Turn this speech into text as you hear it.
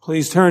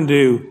Please turn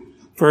to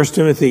 1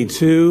 Timothy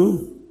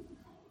 2,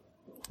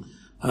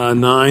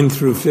 9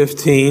 through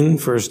 15.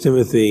 1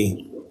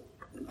 Timothy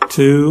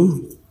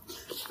 2.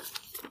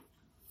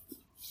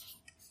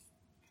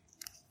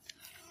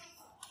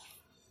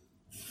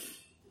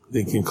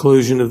 The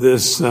conclusion of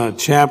this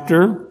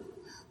chapter.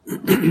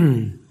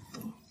 And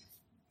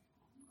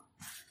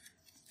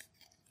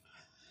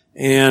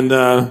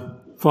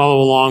follow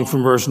along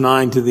from verse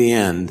 9 to the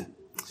end.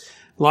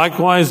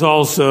 Likewise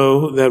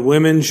also that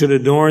women should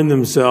adorn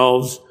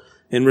themselves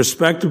in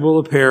respectable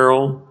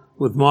apparel,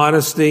 with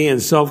modesty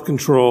and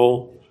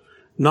self-control,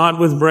 not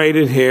with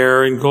braided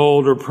hair and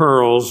gold or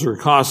pearls or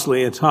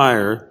costly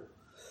attire,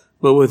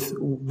 but with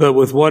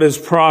what is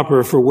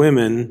proper for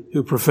women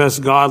who profess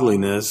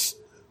godliness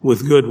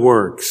with good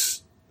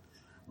works.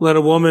 Let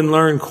a woman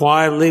learn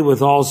quietly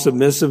with all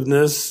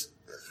submissiveness.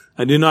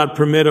 I do not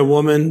permit a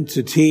woman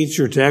to teach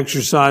or to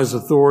exercise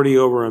authority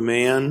over a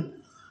man.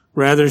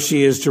 Rather,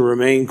 she is to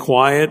remain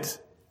quiet.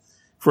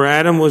 For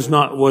Adam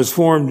was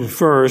formed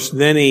first,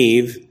 then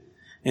Eve,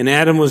 and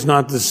Adam was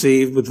not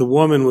deceived, but the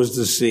woman was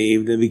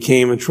deceived and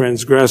became a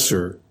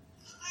transgressor.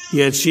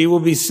 Yet she will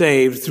be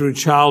saved through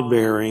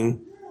childbearing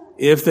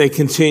if they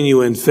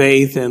continue in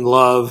faith and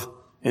love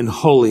and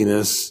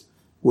holiness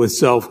with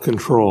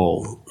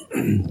self-control.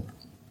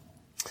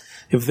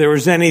 If there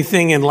was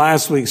anything in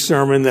last week's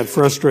sermon that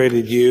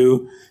frustrated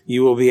you,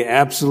 you will be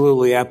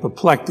absolutely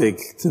apoplectic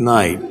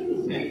tonight.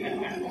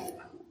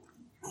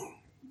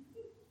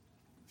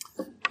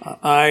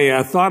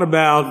 I thought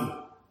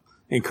about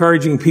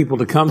encouraging people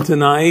to come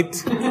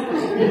tonight, but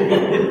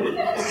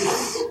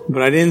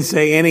I didn't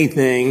say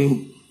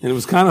anything, and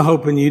was kind of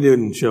hoping you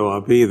didn't show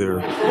up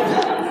either.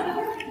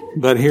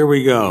 But here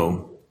we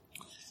go.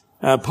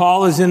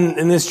 Paul is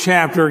in this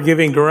chapter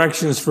giving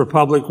directions for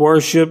public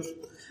worship,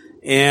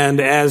 and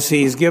as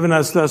he's given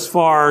us thus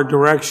far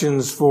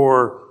directions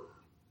for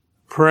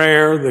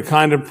prayer, the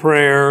kind of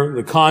prayer,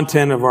 the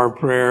content of our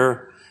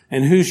prayer,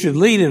 and who should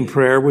lead in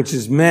prayer, which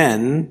is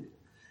men,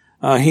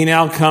 he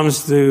now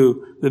comes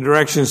to the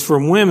directions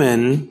from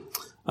women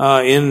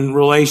in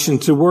relation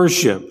to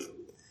worship.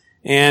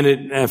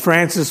 And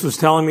Frances was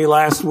telling me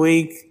last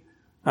week,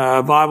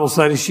 Bible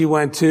study she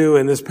went to,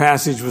 and this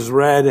passage was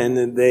read, and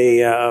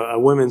a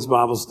women's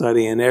Bible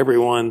study, and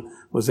everyone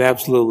was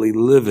absolutely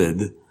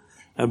livid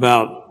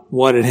about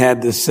what it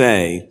had to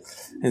say.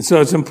 And so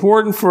it's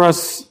important for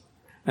us,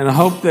 and I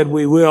hope that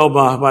we will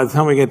by the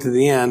time we get to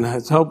the end,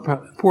 it's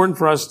important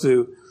for us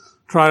to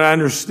try to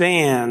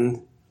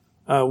understand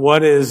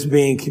what is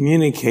being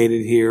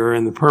communicated here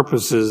and the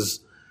purposes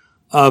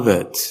of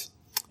it.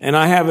 And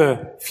I have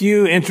a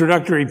few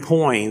introductory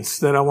points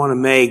that I want to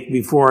make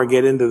before I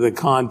get into the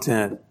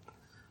content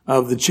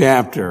of the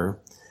chapter.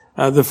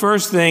 The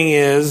first thing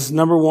is,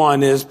 number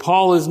one, is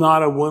Paul is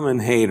not a woman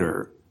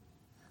hater.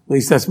 At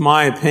least that's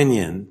my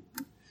opinion.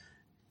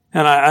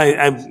 And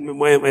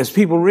as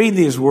people read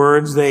these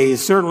words, they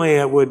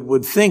certainly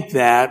would think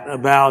that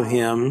about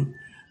him,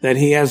 that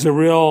he has a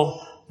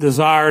real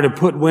desire to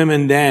put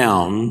women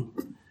down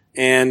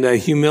and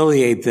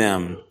humiliate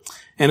them.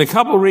 And a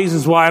couple of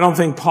reasons why I don't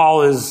think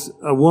Paul is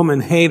a woman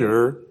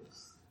hater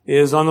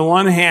is, on the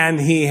one hand,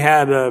 he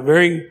had a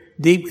very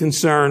deep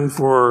concern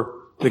for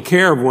the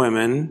care of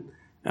women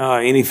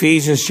in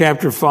Ephesians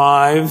chapter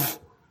 5.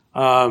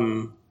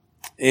 Go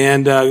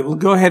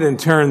ahead and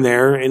turn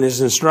there in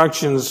his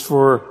instructions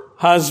for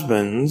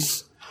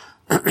husbands,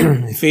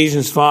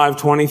 Ephesians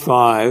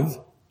 5:25.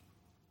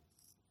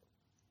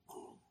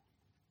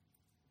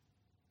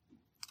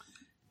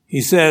 He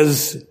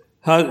says,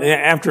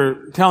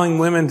 after telling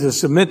women to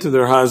submit to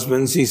their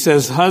husbands, he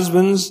says,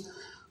 "Husbands,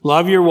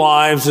 love your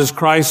wives as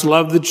Christ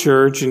loved the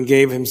church and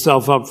gave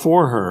himself up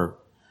for her,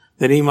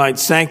 that he might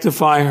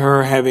sanctify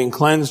her, having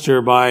cleansed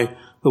her by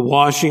the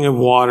washing of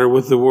water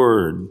with the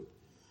word,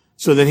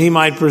 so that he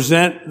might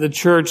present the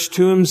church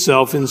to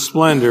himself in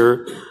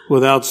splendor,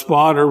 without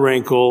spot or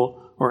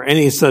wrinkle or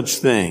any such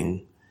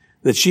thing,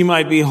 that she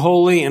might be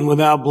holy and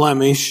without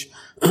blemish.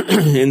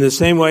 In the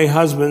same way,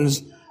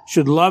 husbands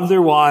should love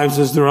their wives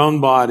as their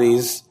own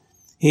bodies.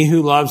 He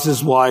who loves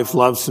his wife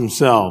loves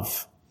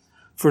himself.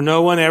 For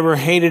no one ever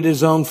hated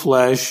his own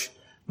flesh,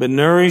 but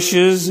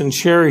nourishes and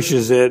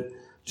cherishes it,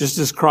 just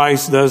as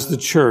Christ does the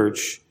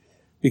church,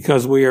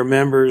 because we are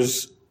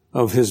members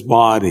of his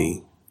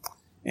body."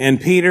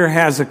 And Peter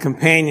has a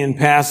companion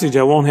passage.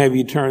 I won't have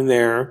you turn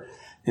there.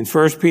 In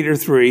 1 Peter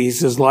 3, he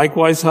says,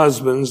 "Likewise,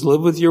 husbands,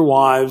 live with your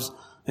wives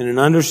in an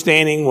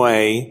understanding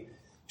way,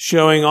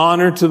 showing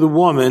honor to the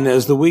woman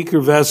as the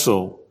weaker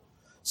vessel,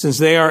 since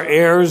they are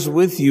heirs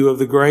with you of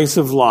the grace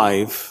of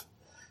life,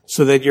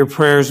 so that your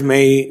prayers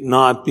may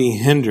not be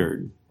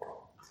hindered."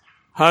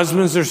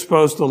 Husbands are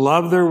supposed to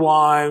love their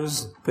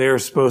wives. They are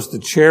supposed to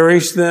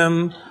cherish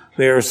them.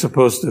 They are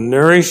supposed to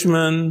nourish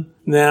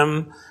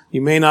them.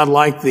 You may not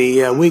like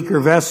the weaker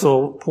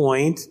vessel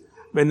point,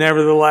 but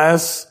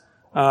nevertheless,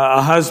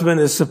 a husband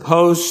is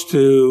supposed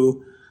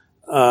to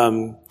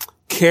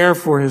care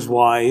for his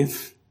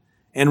wife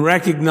and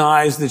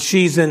recognize that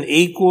she's an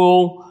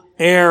equal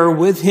heir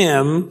with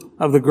him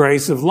of the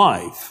grace of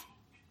life.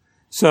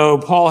 So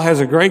Paul has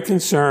a great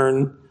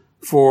concern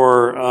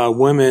for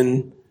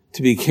women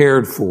to be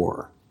cared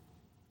for.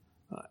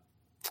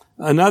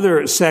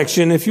 Another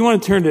section, if you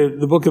want to turn to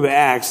the book of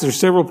Acts, there's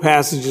several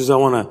passages I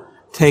want to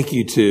take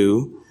you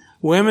to.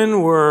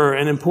 Women were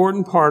an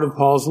important part of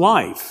Paul's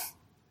life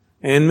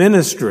and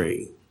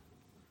ministry.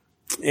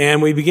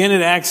 And we begin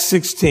at Acts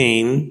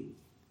 16,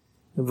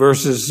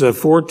 verses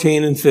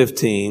 14 and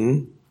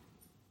 15.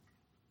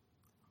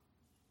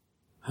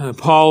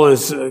 Paul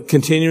is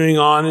continuing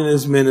on in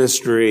his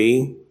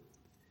ministry.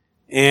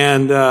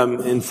 And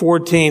in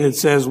 14 it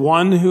says,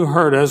 one who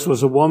heard us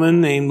was a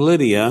woman named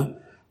Lydia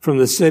from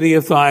the city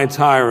of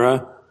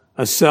Thyatira,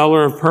 a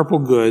seller of purple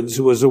goods,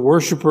 who was a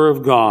worshiper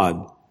of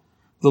God.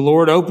 The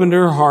Lord opened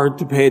her heart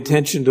to pay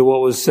attention to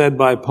what was said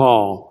by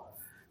Paul.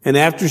 And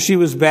after she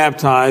was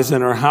baptized,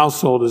 and her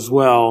household as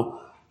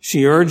well,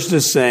 she urged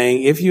us,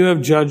 saying, if you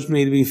have judged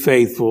me to be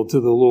faithful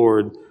to the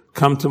Lord,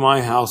 come to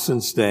my house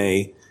and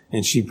stay.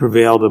 And she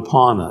prevailed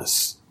upon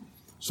us.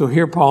 So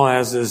here Paul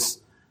has this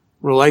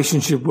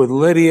relationship with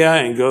Lydia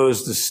and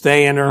goes to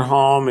stay in her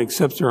home,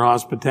 accepts her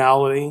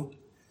hospitality.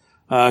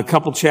 A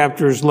couple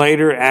chapters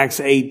later, Acts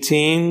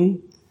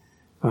 18,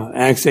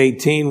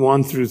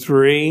 1 through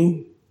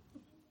 3.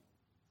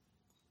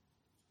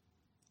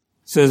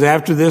 Says,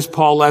 after this,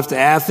 Paul left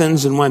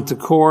Athens and went to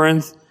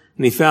Corinth,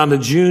 and he found a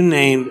Jew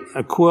named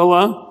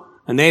Aquila,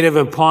 a native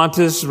of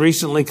Pontus,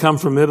 recently come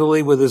from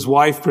Italy with his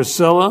wife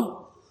Priscilla,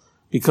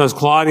 because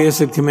Claudius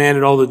had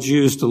commanded all the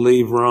Jews to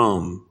leave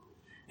Rome.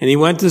 And he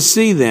went to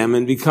see them,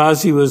 and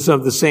because he was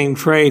of the same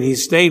trade, he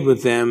stayed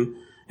with them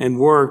and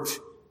worked,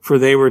 for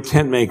they were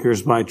tent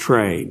makers by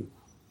trade.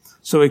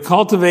 So he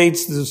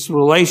cultivates this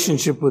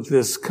relationship with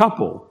this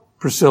couple,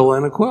 Priscilla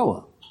and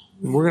Aquila.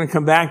 And we're going to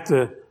come back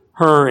to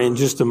her in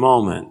just a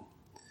moment.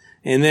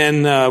 And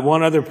then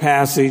one other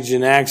passage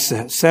in Acts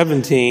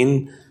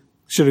 17,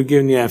 should have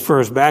given you that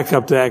first. Back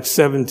up to Acts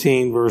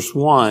 17, verse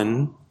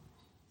 1.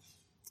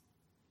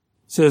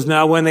 It says,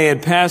 now when they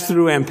had passed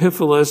through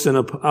Amphipolis and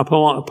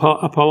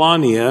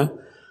Apollonia,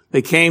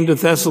 they came to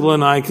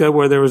Thessalonica,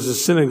 where there was a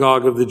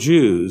synagogue of the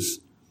Jews.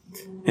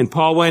 And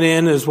Paul went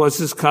in, as was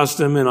his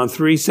custom, and on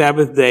 3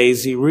 Sabbath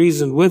days he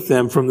reasoned with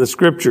them from the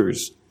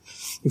Scriptures,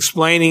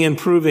 explaining and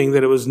proving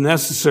that it was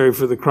necessary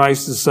for the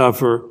Christ to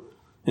suffer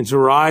and to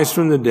rise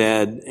from the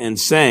dead, and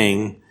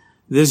saying,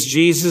 this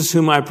Jesus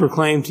whom I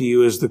proclaim to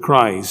you is the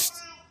Christ.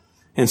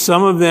 And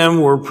some of them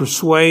were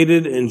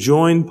persuaded and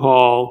joined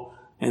Paul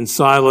and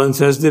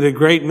Silas, as did a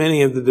great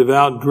many of the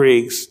devout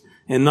Greeks,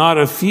 and not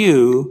a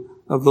few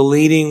of the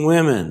leading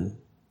women.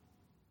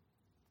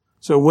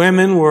 So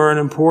women were an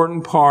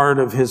important part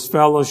of his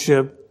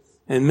fellowship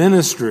and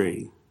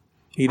ministry.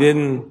 He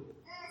didn't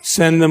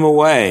send them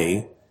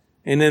away.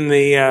 And in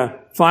the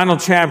final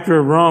chapter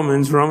of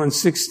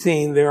Romans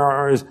 16,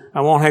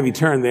 I won't have you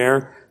turn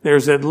there,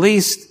 there's at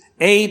least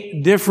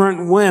 8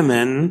 different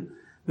women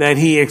that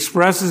he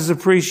expresses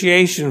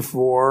appreciation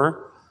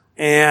for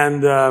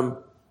and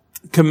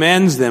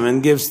commends them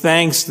and gives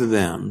thanks to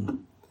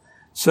them.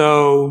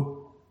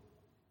 So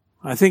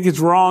I think it's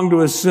wrong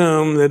to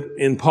assume that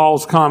in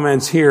Paul's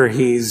comments here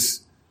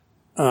he's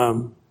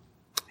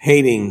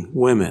hating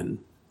women.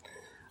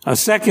 A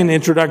second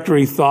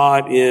introductory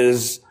thought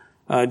is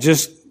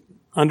just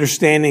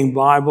understanding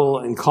Bible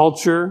and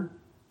culture.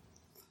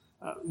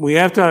 We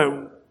have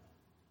to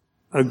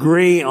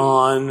agree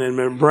on and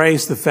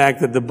embrace the fact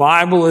that the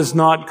Bible is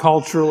not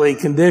culturally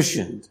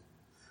conditioned.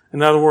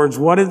 In other words,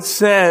 what it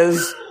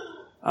says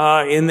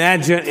in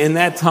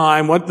that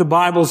time, what the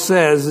Bible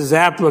says is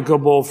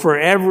applicable for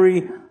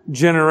every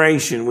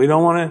generation. We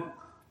don't want to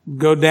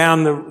go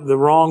down the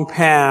wrong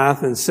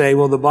path and say,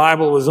 well, the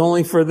Bible was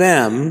only for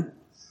them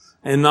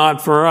and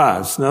not for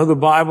us. No, the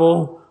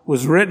Bible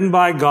was written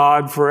by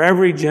God for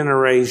every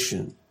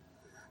generation.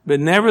 But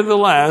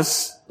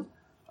nevertheless,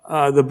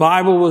 the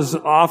Bible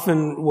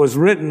was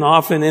written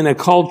often in a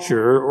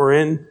culture or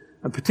in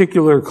a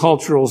particular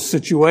cultural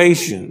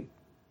situation.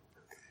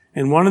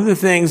 And one of the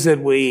things that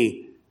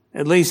we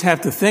at least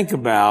have to think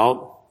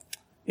about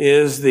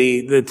is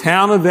the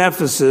town of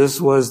Ephesus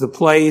was the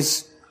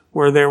place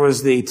where there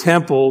was the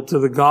temple to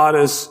the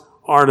goddess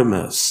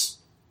Artemis.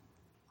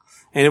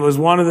 And it was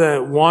one of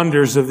the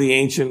wonders of the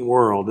ancient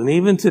world. And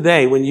even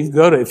today,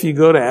 if you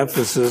go to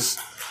Ephesus,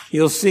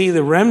 you'll see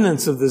the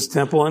remnants of this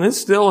temple, and it's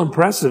still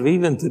impressive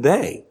even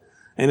today.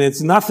 And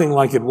it's nothing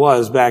like it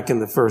was back in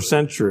the first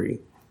century.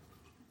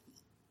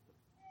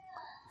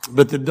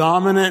 But the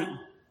dominant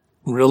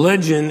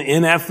religion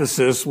in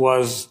Ephesus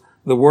was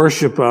the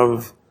worship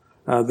of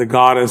the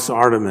goddess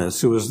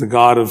Artemis, who was the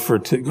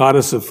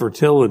goddess of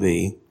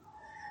fertility.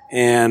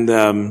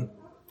 And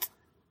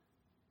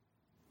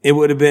it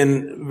would have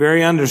been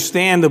very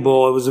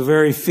understandable. It was a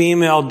very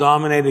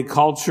female-dominated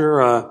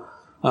culture,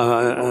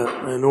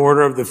 an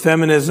order of the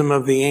feminism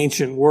of the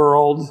ancient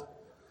world.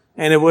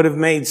 And it would have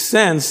made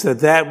sense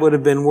that would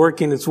have been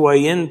working its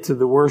way into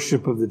the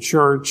worship of the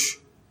church.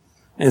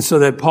 And so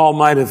that Paul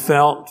might have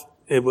felt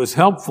it was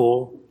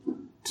helpful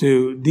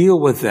to deal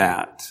with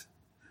that.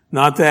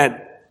 Not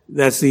that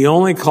that's the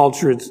only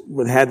culture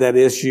that had that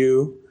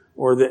issue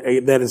or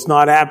that it's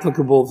not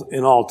applicable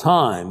in all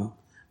time.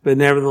 But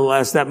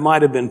nevertheless, that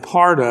might have been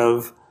part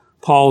of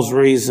Paul's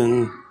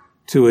reason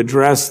to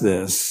address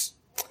this.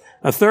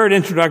 A third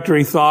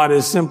introductory thought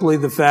is simply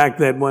the fact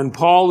that when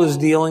Paul is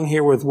dealing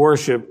here with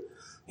worship,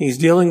 he's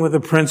dealing with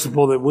a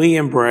principle that we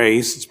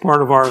embrace. It's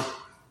part of our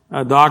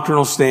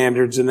doctrinal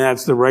standards, and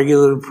that's the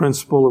regulative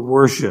principle of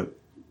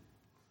worship.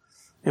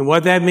 And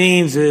what that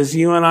means is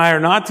you and I are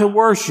not to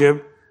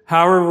worship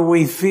however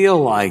we feel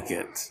like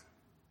it.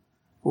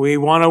 We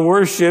want to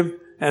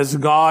worship as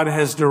God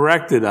has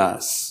directed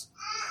us.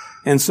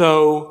 And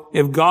so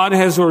if God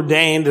has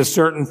ordained a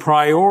certain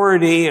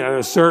priority, or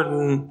a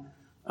certain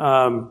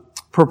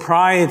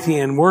propriety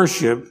in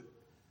worship,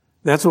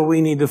 that's what we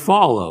need to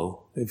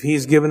follow. If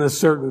He's given us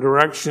certain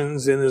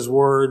directions in His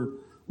Word,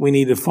 we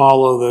need to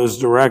follow those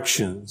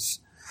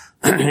directions.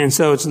 And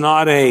so it's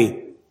not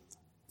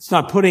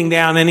putting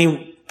down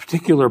any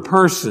particular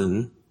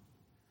person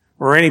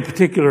or any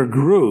particular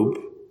group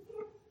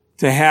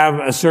to have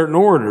a certain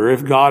order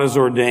if God has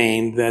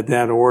ordained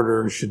that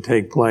order should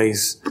take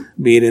place,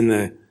 be it in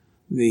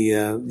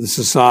the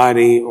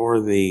society or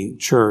the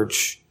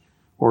church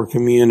or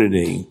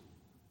community.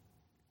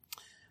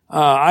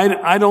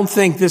 I don't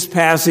think this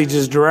passage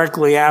is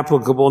directly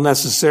applicable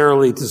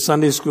necessarily to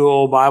Sunday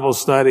school, Bible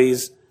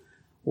studies,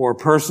 or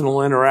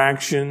personal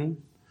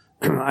interaction.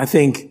 I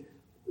think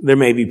there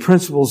may be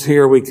principles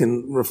here we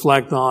can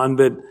reflect on,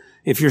 but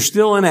if you're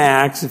still in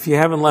Acts, if you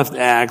haven't left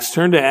Acts,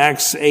 turn to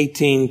Acts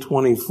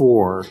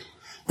 18:24.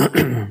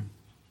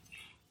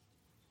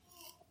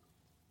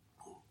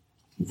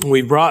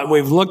 We've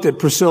looked at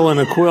Priscilla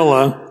and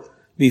Aquila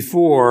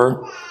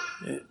before.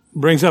 It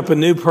brings up a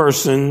new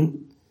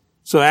person.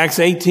 So Acts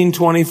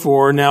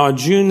 18:24, now a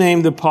Jew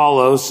named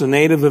Apollos, a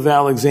native of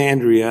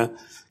Alexandria,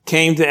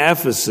 came to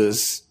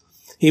Ephesus.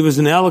 He was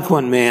an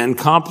eloquent man,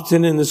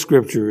 competent in the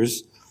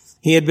scriptures.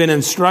 He had been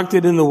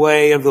instructed in the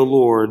way of the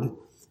Lord,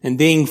 and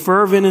being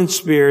fervent in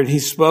spirit, he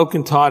spoke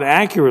and taught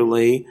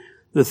accurately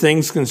the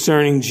things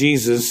concerning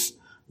Jesus,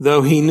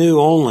 though he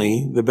knew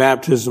only the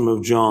baptism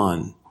of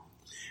John.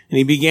 And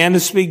he began to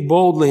speak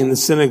boldly in the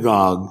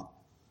synagogue.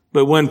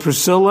 But when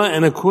Priscilla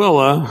and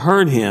Aquila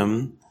heard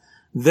him,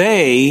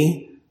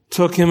 they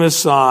took him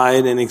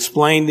aside and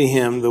explained to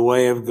him the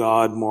way of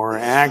God more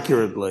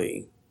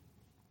accurately.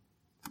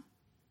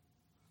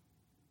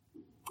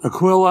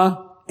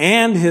 Aquila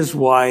and his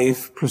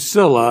wife,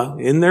 Priscilla,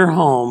 in their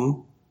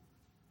home,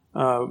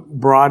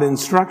 brought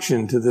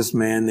instruction to this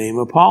man named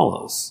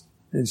Apollos.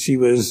 And she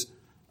was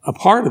a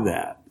part of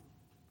that.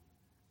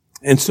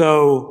 And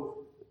so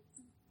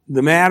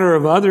the matter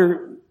of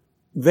other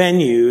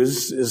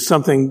venues is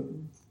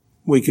something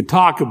we could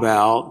talk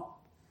about.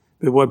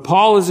 But what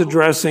Paul is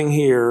addressing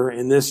here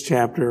in this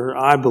chapter,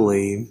 I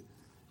believe,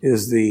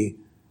 is the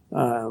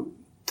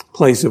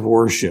place of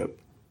worship,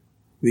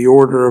 the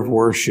order of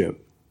worship.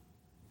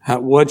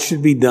 What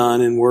should be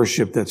done in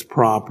worship that's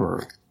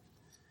proper.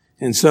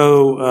 And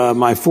so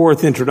my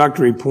fourth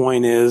introductory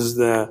point is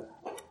the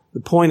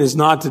point is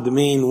not to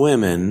demean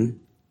women.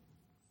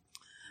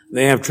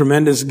 They have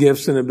tremendous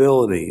gifts and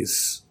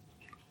abilities,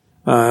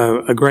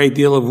 a great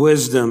deal of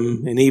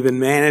wisdom and even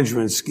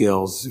management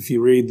skills. If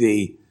you read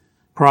the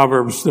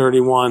Proverbs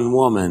 31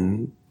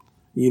 woman,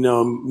 you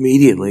know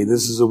immediately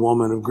this is a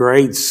woman of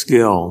great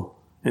skill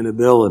and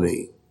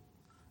ability.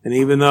 And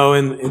even though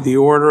in the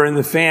order in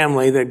the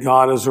family that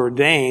God has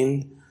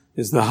ordained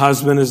is the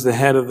husband is the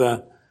head of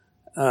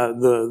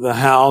the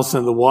house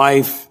and the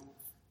wife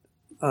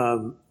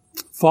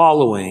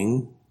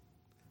following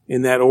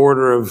in that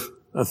order of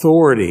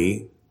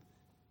authority,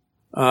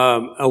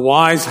 a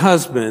wise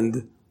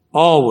husband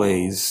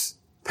always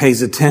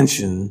pays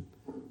attention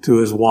to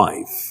his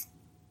wife.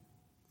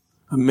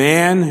 A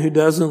man who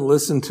doesn't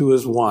listen to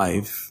his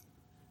wife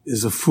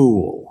is a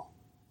fool.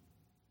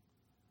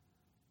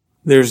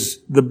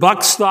 The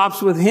buck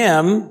stops with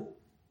him.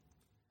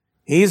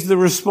 He's the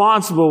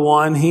responsible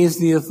one. He's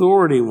the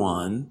authority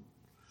one.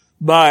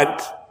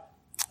 But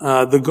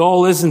the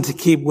goal isn't to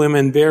keep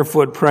women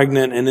barefoot,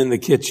 pregnant, and in the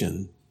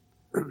kitchen.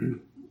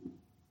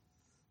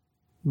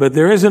 But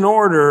there is an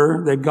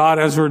order that God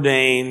has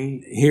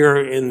ordained here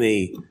in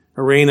the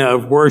arena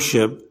of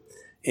worship,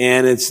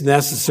 and it's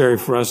necessary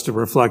for us to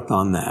reflect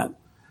on that.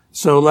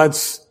 So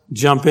let's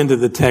jump into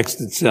the text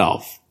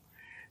itself.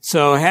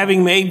 So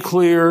having made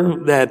clear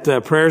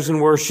that prayers in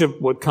worship,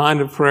 what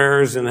kind of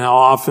prayers and how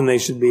often they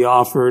should be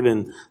offered,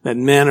 and that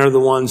men are the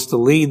ones to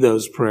lead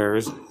those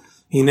prayers,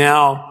 he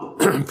now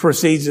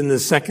proceeds in the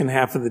second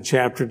half of the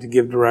chapter to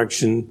give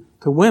direction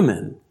to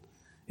women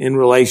in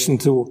relation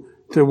to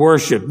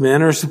worship.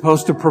 Men are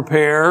supposed to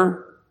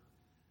prepare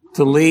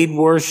to lead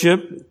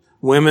worship.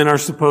 Women are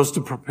supposed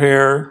to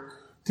prepare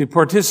to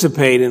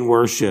participate in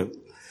worship.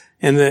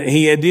 And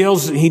he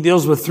deals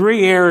with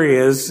three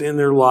areas in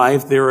their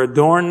life: their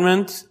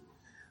adornment,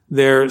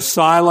 their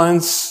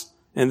silence,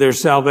 and their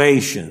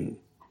salvation.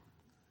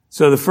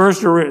 So the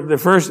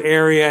first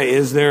area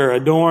is their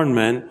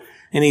adornment,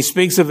 and he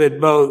speaks of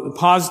it both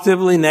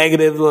positively,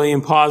 negatively,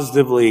 and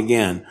positively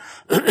again.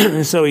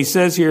 So he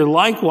says here,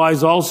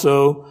 likewise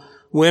also,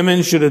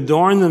 women should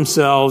adorn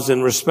themselves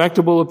in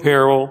respectable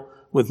apparel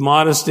with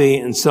modesty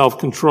and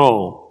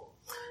self-control.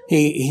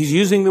 He's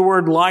using the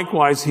word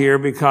likewise here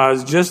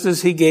because just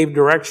as he gave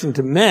direction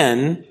to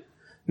men,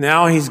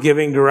 now he's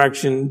giving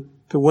direction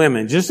to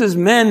women. Just as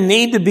men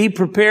need to be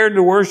prepared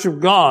to worship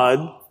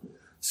God,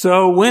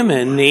 so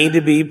women need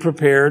to be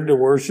prepared to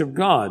worship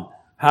God.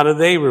 How do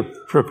they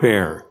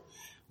prepare?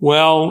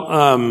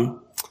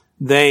 Well,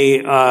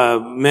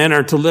 men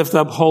are to lift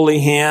up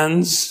holy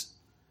hands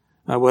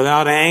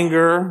without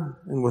anger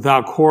and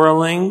without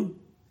quarreling.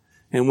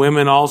 And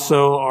women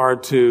also are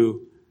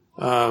to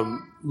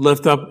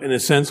lift up, in a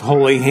sense,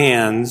 holy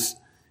hands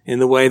in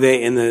the way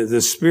in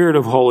the spirit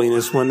of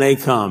holiness when they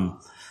come.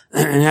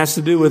 It has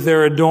to do with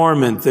their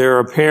adornment, their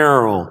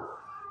apparel,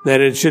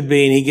 that it should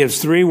be, and he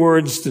gives 3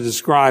 words to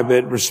describe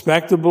it: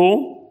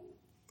 respectable,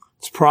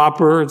 it's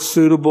proper, it's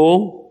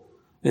suitable,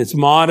 it's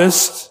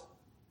modest,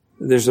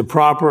 there's a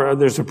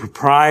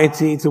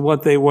propriety to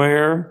what they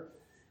wear,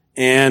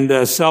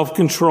 and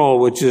self-control,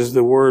 which is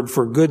the word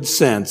for good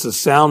sense, a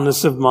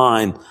soundness of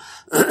mind,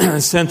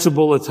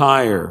 sensible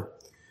attire.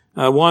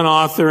 One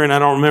author, and I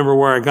don't remember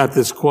where I got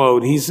this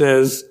quote, he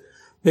says,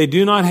 they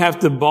do not have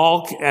to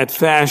balk at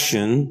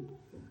fashion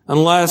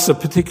unless a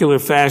particular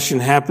fashion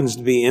happens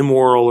to be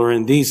immoral or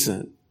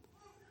indecent.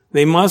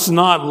 They must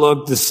not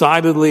look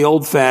decidedly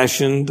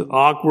old-fashioned,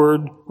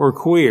 awkward, or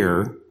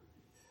queer.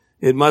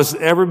 It must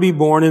ever be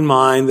borne in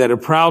mind that a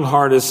proud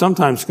heart is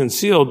sometimes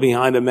concealed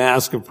behind a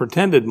mask of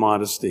pretended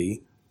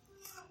modesty.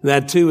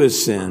 That too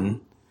is sin.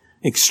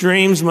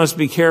 Extremes must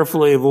be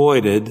carefully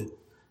avoided.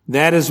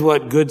 That is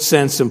what good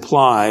sense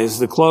implies.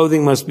 The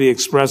clothing must be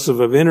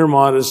expressive of inner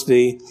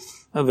modesty,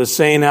 of a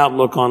sane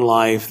outlook on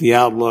life, the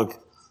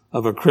outlook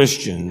of a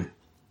Christian.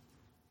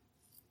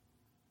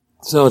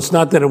 So it's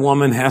not that a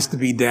woman has to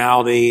be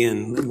dowdy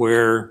and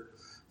wear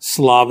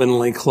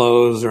slovenly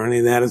clothes or any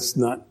of that.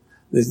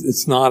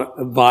 It's not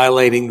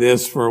violating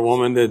this for a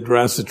woman to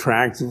dress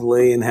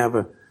attractively and have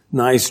a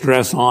nice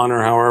dress on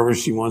or however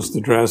she wants to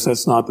dress.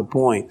 That's not the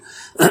point.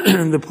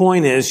 The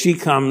point is she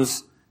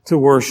comes to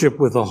worship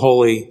with a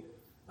holy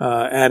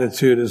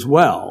attitude as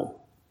well.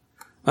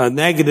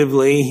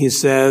 Negatively, he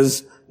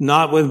says,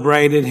 not with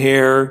braided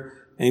hair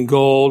and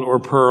gold or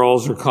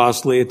pearls or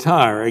costly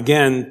attire.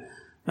 Again,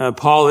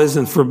 Paul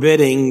isn't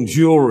forbidding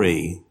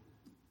jewelry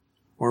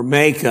or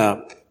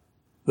makeup,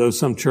 though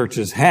some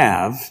churches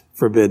have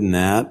forbidden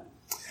that.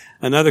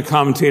 Another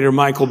commentator,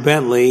 Michael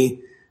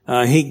Bentley,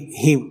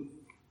 he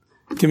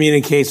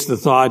communicates the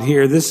thought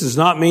here. This does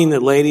not mean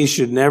that ladies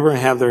should never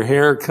have their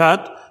hair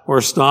cut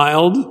or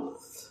styled.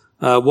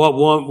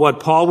 What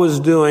Paul was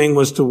doing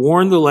was to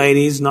warn the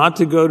ladies not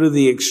to go to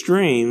the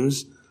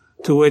extremes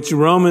to which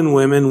Roman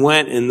women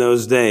went in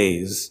those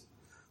days.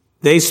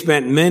 They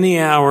spent many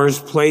hours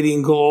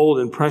plating gold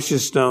and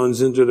precious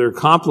stones into their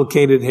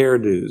complicated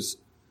hairdos.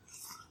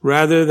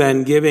 Rather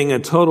than giving a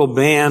total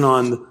ban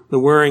on the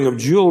wearing of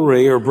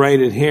jewelry or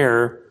braided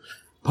hair,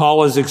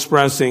 Paul is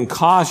expressing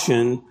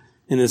caution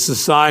in a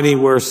society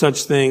where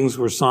such things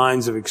were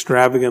signs of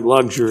extravagant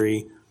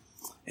luxury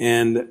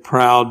and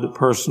proud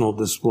personal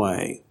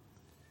display.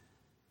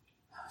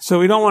 So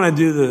we don't want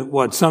to do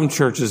what some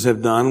churches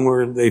have done,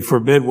 where they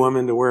forbid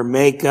women to wear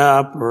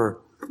makeup or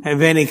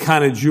have any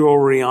kind of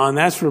jewelry on.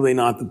 That's really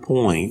not the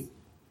point.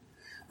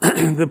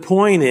 The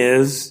point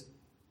is,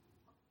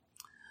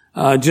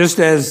 just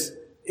as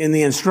in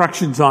the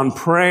instructions on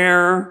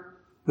prayer,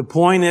 the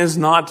point is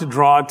not to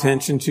draw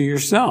attention to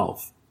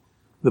yourself.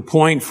 The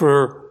point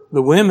for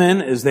the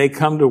women as they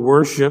come to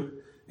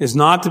worship is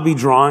not to be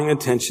drawing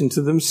attention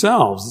to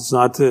themselves. It's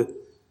not to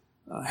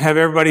have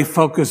everybody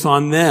focus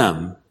on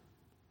them,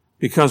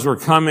 because we're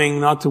coming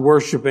not to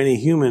worship any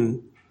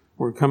human,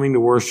 we're coming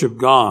to worship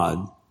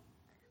God.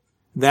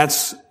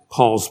 That's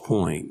Paul's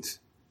point.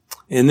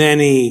 And then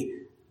he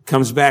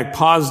comes back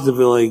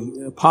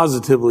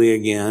positively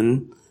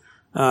again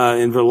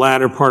in the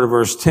latter part of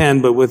verse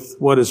 10, but with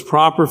what is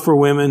proper for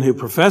women who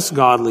profess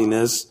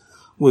godliness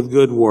with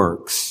good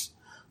works.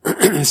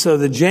 So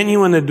the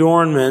genuine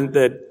adornment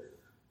that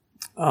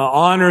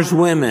honors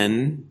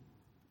women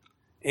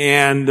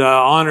and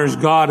honors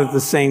God at the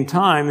same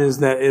time is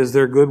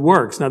their good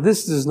works. Now,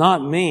 this does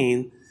not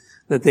mean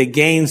that they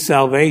gain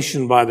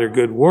salvation by their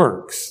good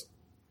works.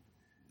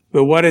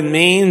 But what it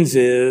means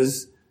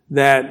is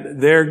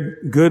that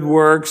their good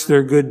works,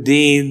 their good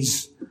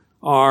deeds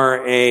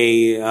are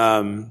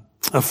a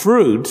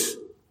fruit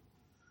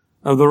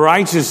of the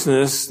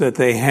righteousness that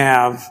they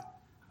have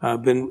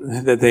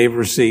that they've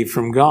received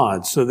from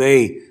God. So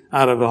they,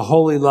 out of a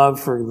holy love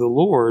for the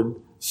Lord,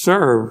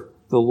 serve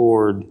the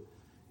Lord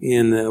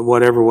in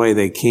whatever way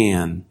they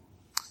can.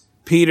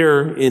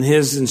 Peter, in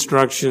his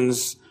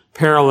instructions,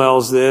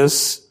 parallels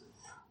this.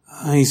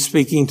 He's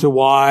speaking to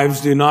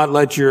wives. Do not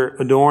let your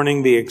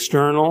adorning be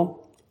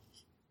external,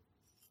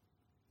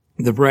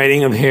 the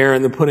braiding of hair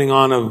and the putting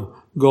on of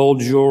gold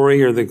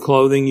jewelry or the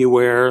clothing you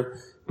wear,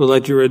 but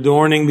let your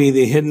adorning be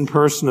the hidden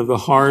person of the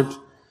heart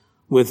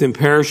with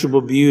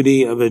imperishable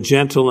beauty of a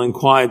gentle and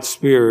quiet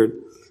spirit,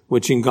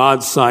 which in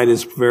God's sight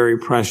is very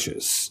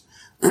precious.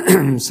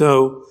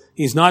 So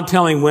he's not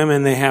telling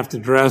women they have to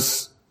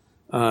dress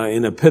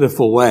in a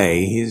pitiful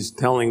way. He's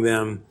telling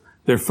them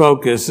their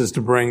focus is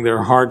to bring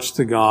their hearts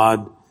to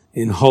God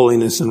in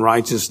holiness and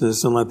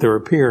righteousness, and let their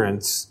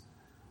appearance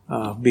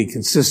be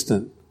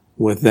consistent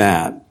with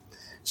that.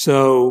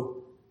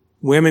 So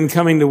women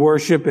coming to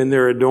worship in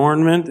their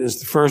adornment is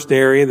the first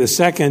area. The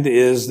second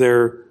is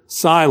their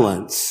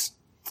silence.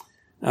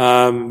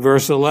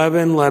 Verse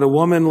 11, let a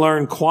woman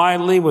learn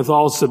quietly with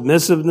all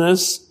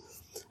submissiveness.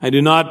 I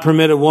do not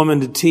permit a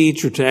woman to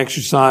teach or to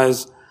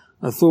exercise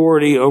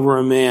authority over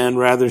a man.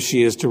 Rather,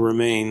 she is to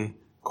remain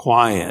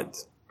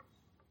quiet.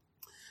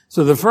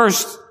 So the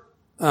first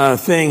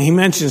thing he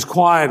mentions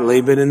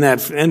quietly, but in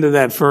that end of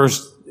that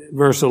first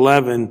verse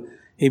 11,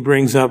 he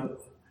brings up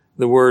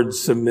the word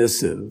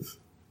submissive.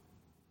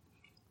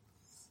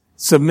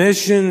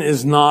 Submission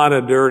is not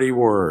a dirty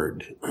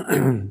word,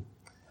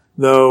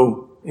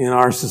 though in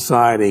our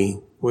society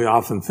we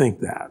often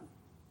think that.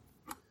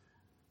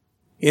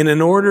 In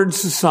an ordered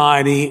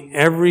society,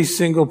 every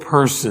single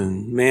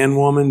person, man,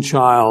 woman,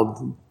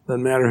 child,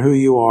 doesn't matter who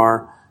you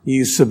are,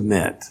 you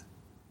submit.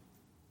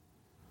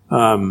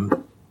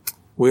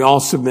 We all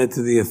submit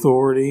to the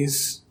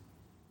authorities.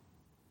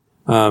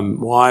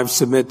 Wives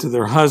submit to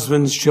their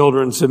husbands.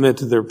 Children submit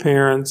to their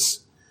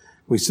parents.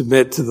 We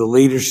submit to the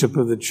leadership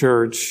of the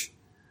church.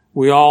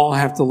 We all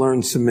have to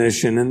learn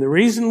submission. And the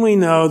reason we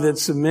know that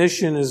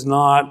submission is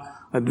not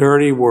a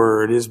dirty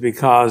word is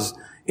because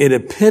it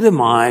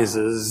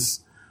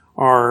epitomizes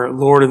our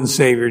Lord and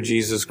Savior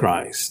Jesus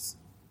Christ.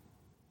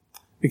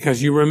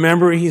 Because you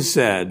remember he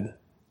said,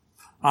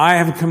 I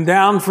have come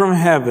down from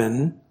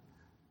heaven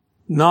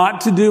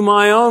not to do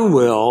my own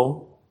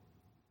will,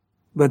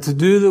 but to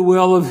do the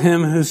will of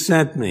him who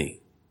sent me.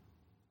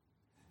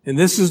 And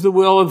this is the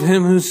will of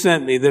him who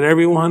sent me, that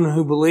everyone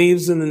who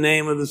believes in the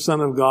name of the Son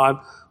of God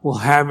will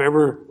have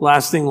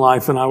everlasting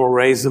life, and I will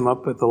raise them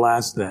up at the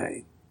last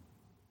day.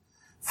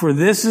 For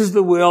this is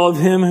the will of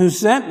him who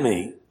sent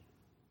me,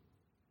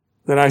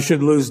 that I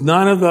should lose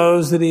none of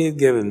those that he had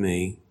given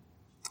me,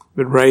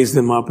 but raise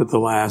them up at the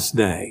last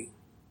day.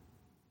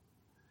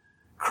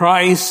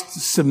 Christ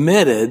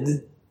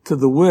submitted to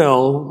the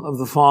will of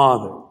the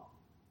Father.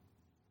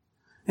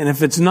 And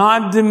if it's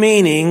not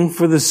demeaning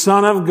for the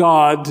Son of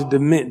God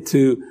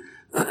to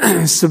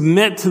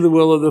submit to the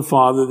will of the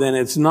Father, then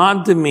it's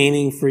not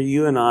demeaning for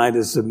you and I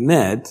to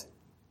submit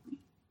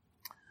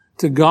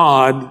to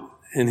God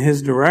and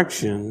his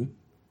direction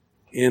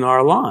in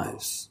our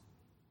lives.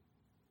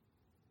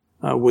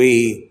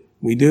 We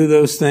do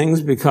those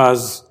things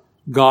because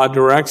God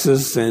directs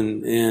us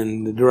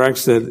and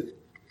directs that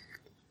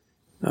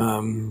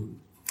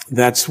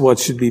that's what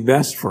should be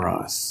best for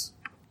us.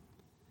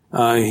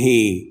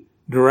 He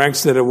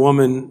directs that a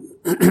woman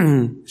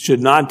should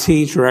not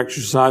teach or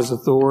exercise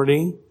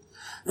authority.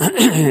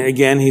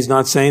 Again, he's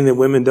not saying that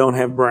women don't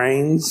have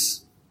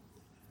brains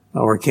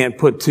or can't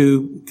put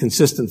two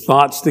consistent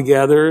thoughts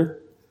together.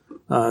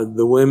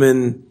 The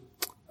women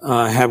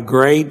have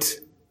great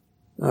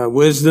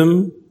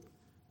wisdom.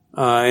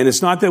 And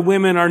it's not that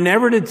women are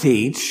never to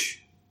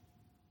teach.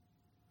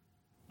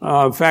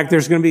 In fact,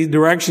 there's going to be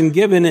direction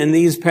given in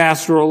these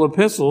pastoral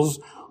epistles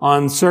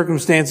on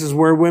circumstances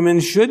where women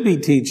should be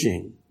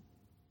teaching.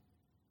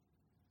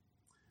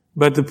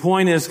 But the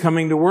point is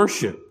coming to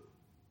worship.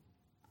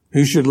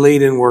 Who should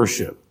lead in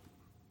worship?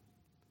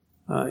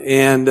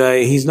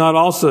 He's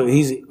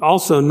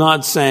also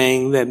not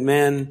saying that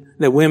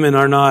women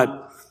are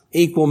not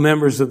equal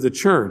members of the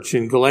church.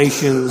 In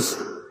Galatians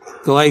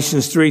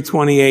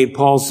 3:28,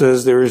 Paul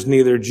says, there is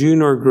neither Jew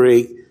nor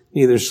Greek,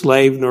 neither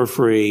slave nor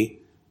free,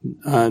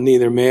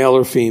 neither male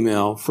or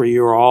female, for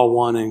you are all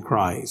one in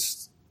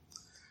Christ.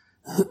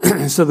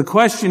 So the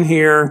question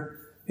here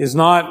is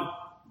not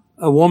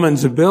a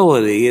woman's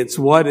ability, it's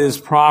what is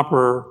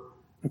proper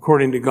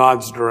according to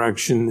God's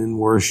direction in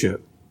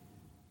worship.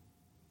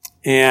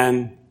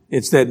 And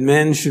it's that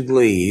men should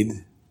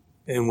lead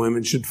and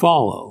women should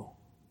follow.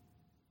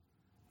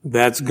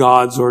 That's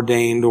God's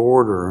ordained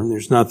order, and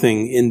there's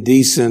nothing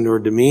indecent or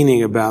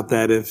demeaning about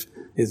that if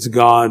it's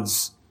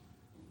God's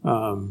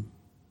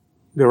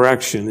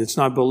direction. It's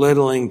not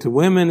belittling to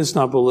women, it's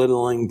not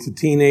belittling to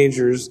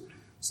teenagers,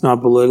 it's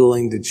not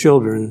belittling to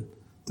children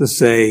to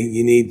say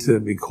you need to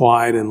be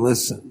quiet and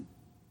listen.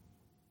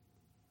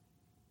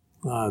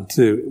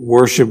 To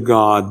worship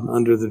God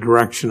under the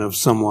direction of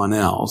someone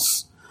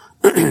else.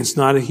 It's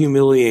not a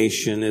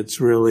humiliation, it's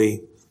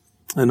really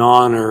an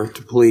honor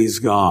to please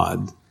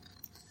God.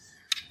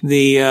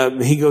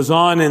 He goes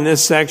on in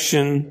this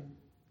section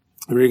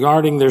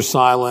regarding their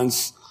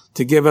silence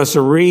to give us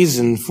a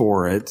reason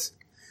for it,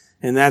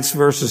 and that's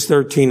verses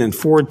 13 and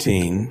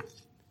 14.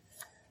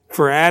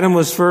 For Adam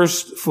was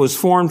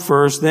formed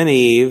first, then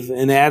Eve,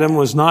 and Adam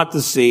was not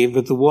deceived,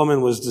 but the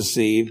woman was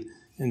deceived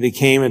and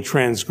became a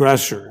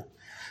transgressor.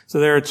 So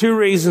there are two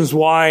reasons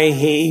why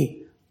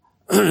he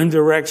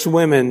directs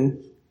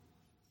women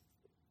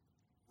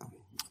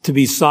to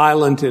be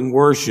silent in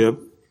worship.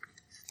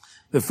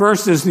 The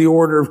first is the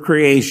order of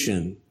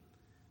creation.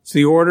 It's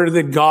the order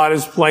that God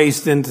has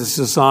placed into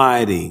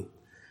society.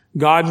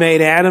 God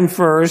made Adam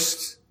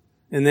first,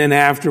 and then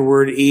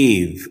afterward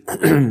Eve.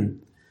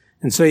 And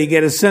so you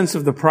get a sense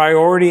of the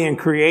priority in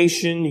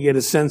creation. You get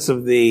a sense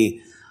of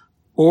the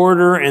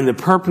order and the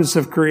purpose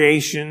of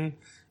creation.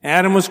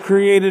 Adam was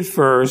created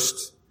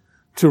first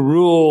to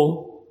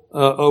rule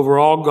over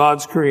all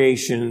God's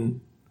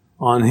creation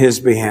on his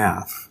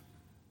behalf.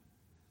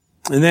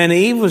 And then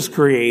Eve was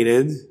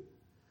created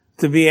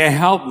to be a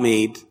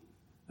helpmeet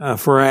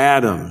for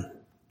Adam.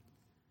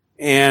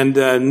 And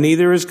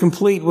neither is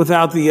complete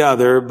without the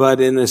other,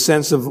 but in the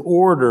sense of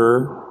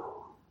order,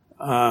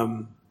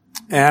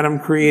 Adam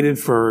created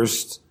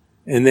first,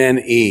 and then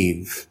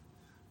Eve.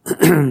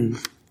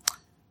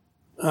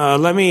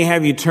 Let me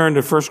have you turn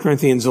to 1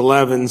 Corinthians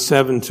 11,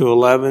 7 to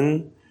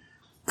 11.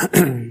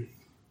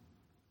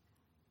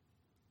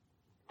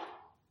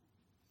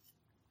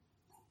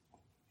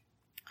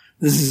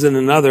 This is in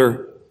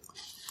another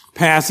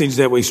passage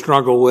that we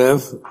struggle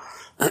with.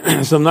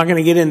 So I'm not going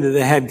to get into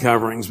the head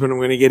coverings, but I'm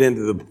going to get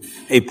into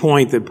a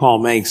point that Paul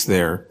makes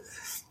there.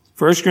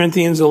 1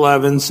 Corinthians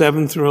 11,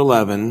 7 through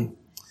 11.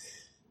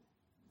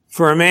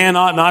 For a man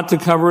ought not to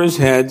cover his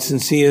head,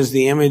 since he is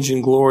the image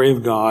and glory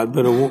of God,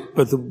 but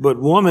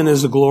woman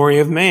is the glory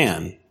of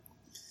man.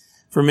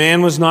 For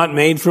man was not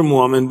made from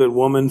woman, but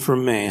woman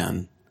from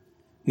man.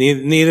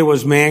 Neither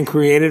was man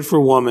created for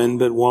woman,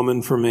 but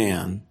woman for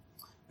man.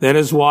 That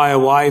is why a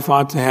wife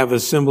ought to have a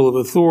symbol of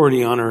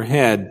authority on her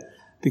head,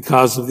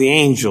 because of the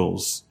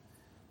angels.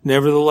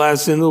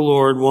 Nevertheless, in the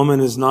Lord, woman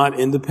is not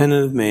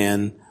independent of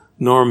man,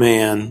 nor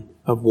man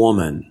of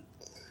woman.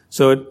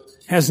 So it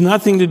has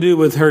nothing to do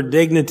with her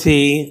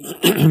dignity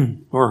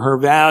or her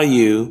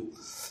value.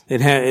 It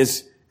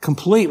has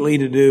completely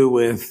to do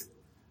with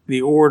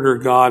the order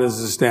God has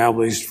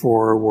established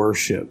for her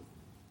worship.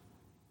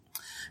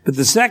 But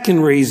the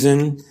second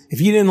reason,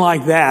 if you didn't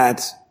like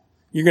that,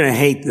 you're going to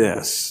hate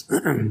this.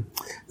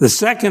 The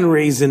second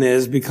reason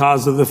is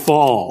because of the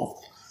fall.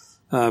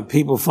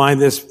 People find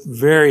this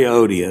very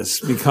odious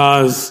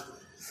because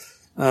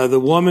the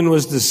woman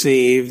was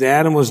deceived.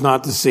 Adam was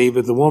not deceived,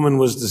 but the woman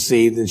was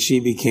deceived, and she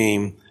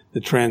became the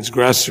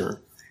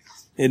transgressor.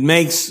 It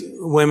makes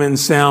women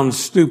sound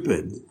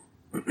stupid.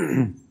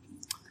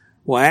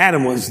 Well,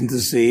 Adam wasn't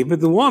deceived, but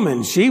the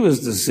woman, she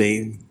was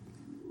deceived,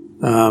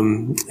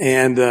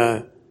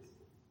 and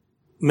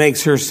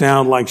makes her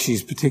sound like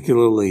she's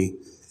particularly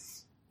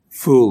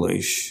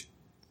foolish.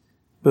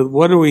 But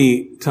what are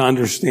we to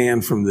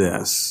understand from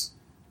this?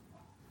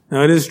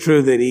 Now, it is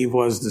true that Eve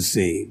was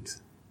deceived.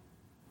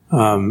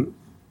 And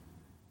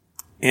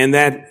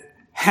that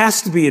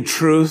has to be a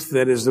truth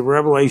that is the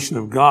revelation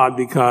of God,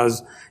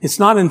 because it's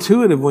not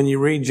intuitive when you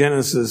read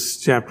Genesis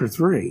chapter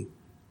 3.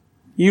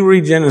 You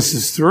read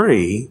Genesis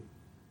 3,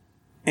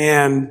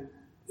 and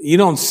you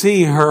don't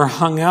see her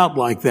hung out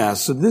like that.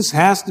 So this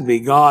has to be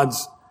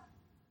God's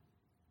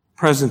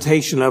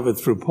presentation of it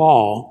through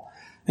Paul.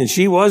 And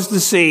she was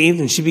deceived,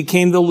 and she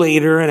became the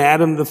leader, and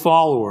Adam the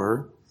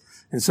follower.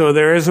 And so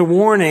there is a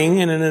warning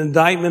and an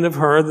indictment of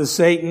her. The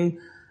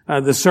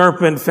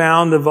serpent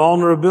found a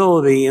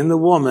vulnerability in the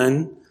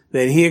woman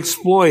that he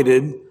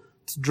exploited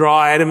to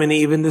draw Adam and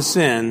Eve into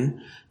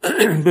sin.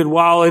 But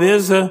while it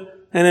is an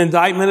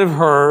indictment of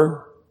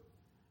her,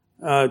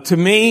 to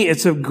me,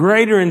 it's a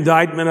greater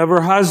indictment of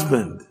her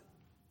husband.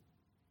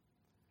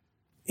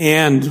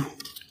 And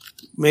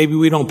maybe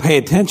we don't pay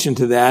attention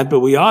to that,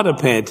 but we ought to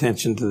pay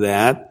attention to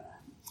that,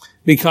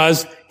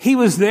 because he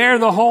was there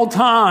the whole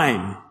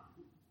time.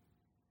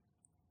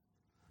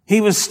 He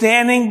was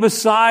standing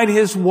beside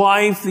his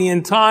wife the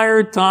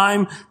entire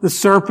time the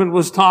serpent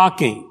was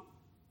talking.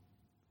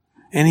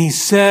 And he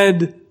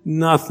said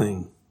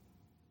nothing.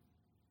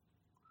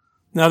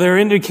 Now, there are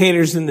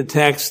indicators in the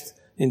text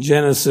in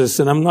Genesis,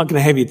 and I'm not going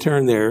to have you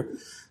turn there.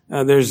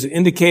 There's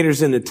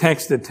indicators in the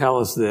text that tell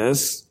us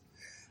this.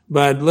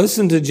 But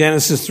listen to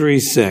Genesis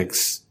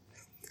 3:6.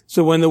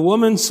 So when the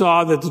woman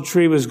saw that the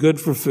tree was good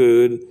for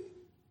food,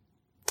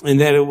 and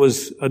that it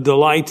was a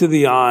delight to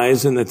the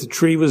eyes, and that the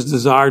tree was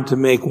desired to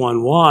make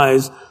one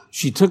wise,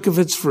 she took of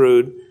its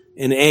fruit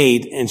and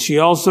ate, and she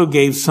also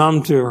gave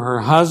some to her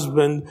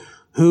husband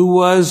who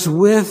was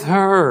with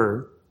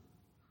her,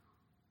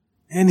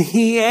 and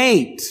he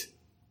ate.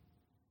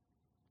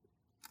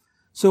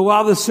 So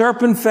while the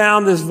serpent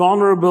found this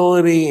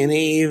vulnerability in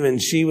Eve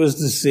and she was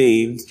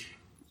deceived,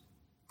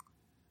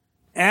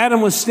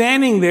 Adam was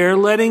standing there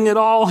letting it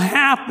all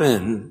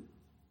happen.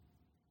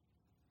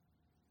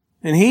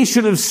 And he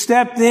should have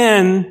stepped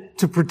in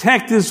to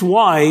protect his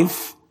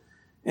wife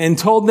and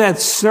told that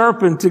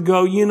serpent to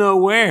go you know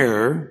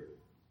where.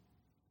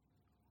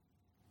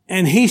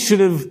 And he should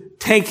have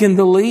taken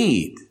the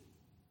lead.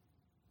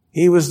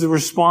 He was the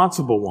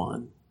responsible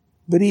one.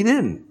 But he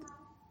didn't.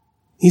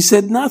 He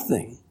said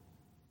nothing.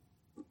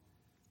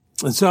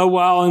 And so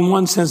while in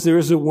one sense there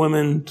is a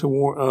woman to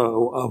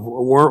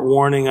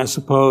warning, I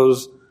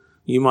suppose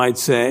you might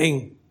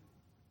say,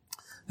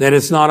 that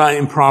it's not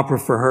improper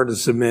for her to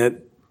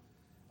submit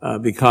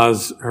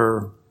because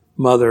her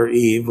mother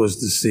Eve was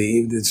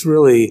deceived. It's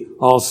really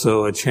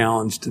also a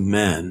challenge to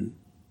men.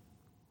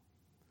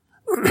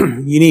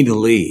 You need to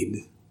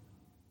lead.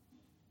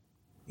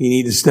 you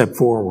need to step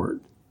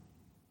forward.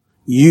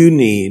 You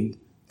need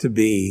to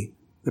be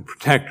the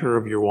protector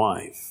of your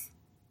wife.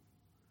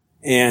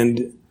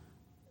 And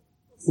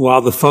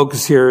while the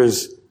focus here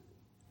is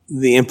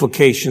the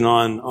implication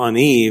on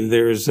Eve,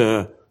 there's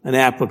an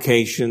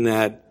application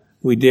that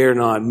we dare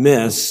not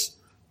miss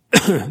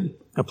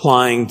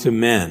applying to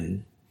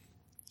men.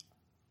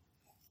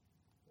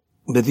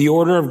 But the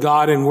order of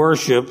God in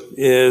worship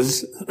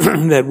is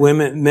that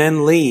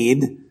men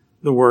lead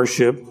the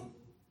worship,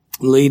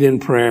 lead in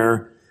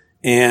prayer,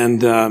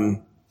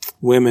 and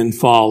women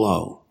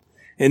follow.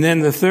 And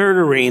then the third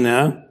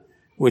arena,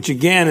 which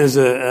again is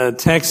a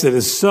text that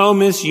is so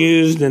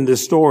misused and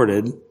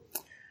distorted,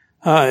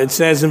 it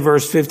says in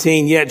verse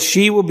 15, "Yet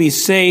she will be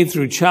saved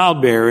through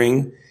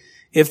childbearing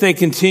if they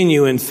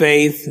continue in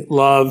faith,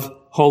 love,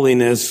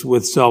 holiness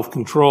with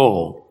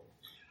self-control."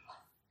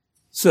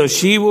 So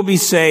she will be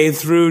saved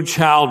through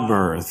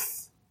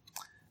childbirth.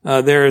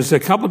 There's a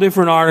couple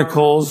different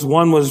articles.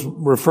 One was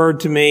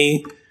referred to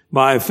me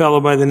by a fellow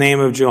by the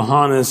name of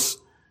Johannes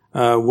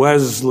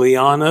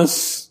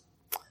Wesleyanus,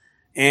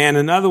 and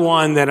another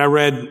one that I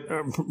read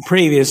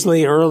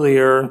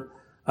earlier,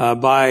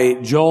 by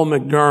Joel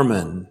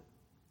McDurmon.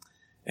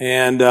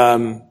 And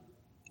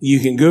you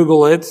can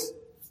Google it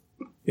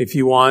if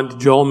you want,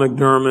 Joel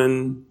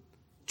McDurmon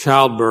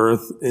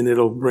childbirth, and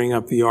it'll bring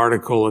up the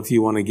article if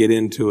you want to get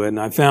into it. And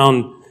I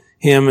found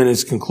him and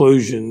his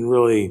conclusion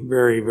really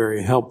very,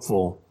 very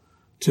helpful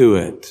to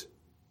it.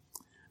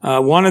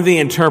 One of the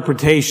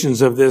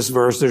interpretations of this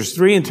verse, there's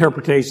three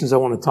interpretations I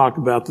want to talk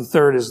about. The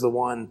third is the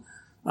one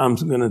I'm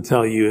going to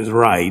tell you is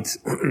right.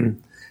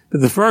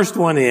 But the first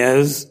one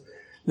is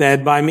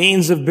that by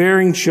means of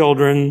bearing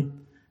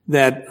children,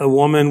 that a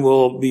woman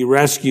will be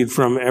rescued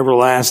from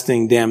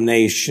everlasting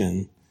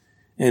damnation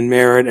and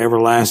merit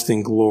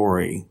everlasting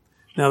glory.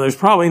 Now, there's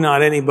probably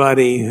not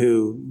anybody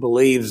who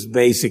believes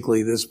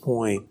basically this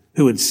point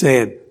who would say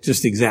it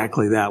just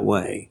exactly that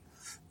way.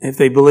 If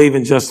they believe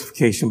in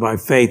justification by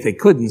faith, they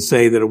couldn't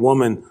say that a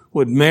woman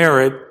would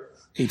merit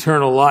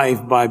eternal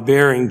life by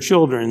bearing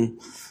children.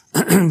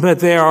 But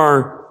there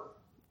are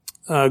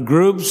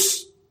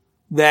groups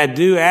that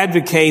do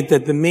advocate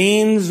that the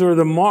means or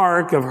the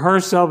mark of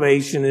her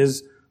salvation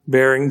is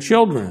bearing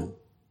children.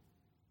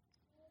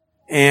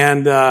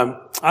 And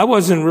I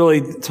wasn't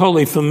really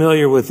totally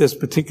familiar with this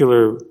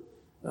particular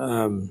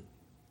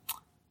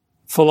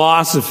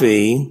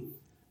philosophy.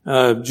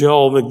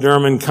 Joel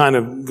McDurmon kind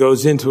of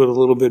goes into it a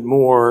little bit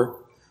more,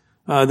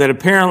 that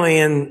apparently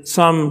in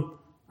some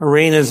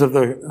arenas of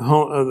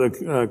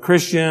the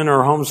Christian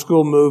or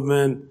homeschool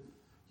movement,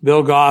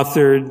 Bill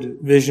Gothard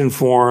Vision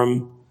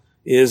Forum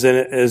is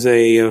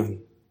a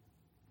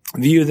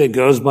view that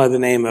goes by the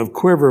name of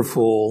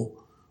quiverful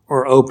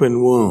or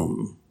open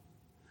womb.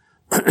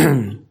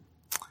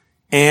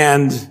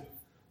 And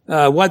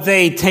what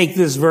they take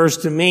this verse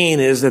to mean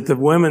is that the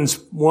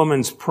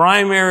woman's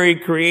primary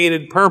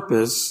created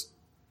purpose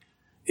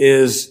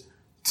is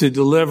to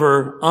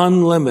deliver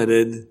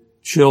unlimited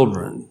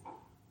children.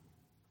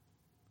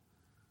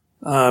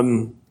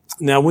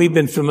 Now, we've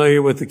been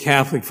familiar with the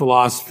Catholic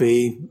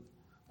philosophy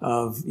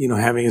of,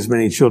 having as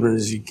many children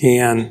as you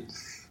can.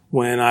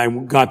 When I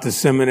got to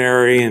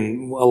seminary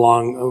and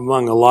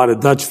among a lot of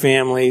Dutch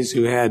families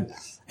who had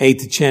 8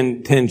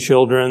 to 10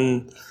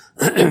 children,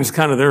 it was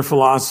kind of their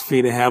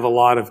philosophy to have a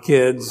lot of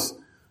kids.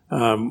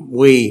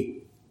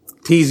 We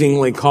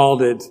teasingly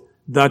called it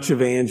Dutch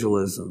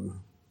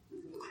evangelism.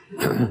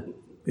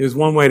 It was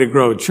one way to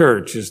grow a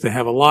church, is to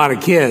have a lot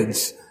of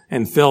kids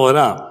and fill it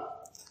up.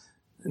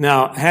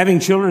 Now, having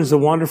children is a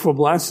wonderful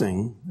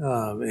blessing,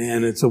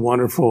 and it's a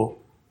wonderful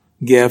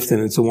gift,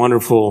 and it's a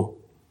wonderful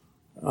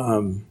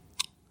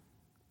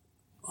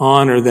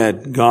honor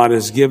that God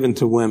has given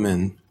to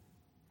women.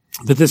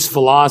 But this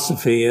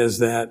philosophy is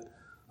that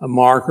a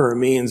mark or a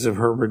means of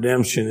her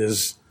redemption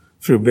is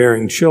through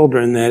bearing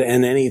children,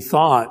 and any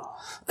thought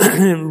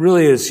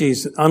really is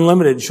she's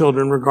unlimited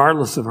children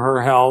regardless of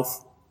her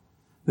health,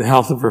 the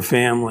health of her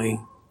family,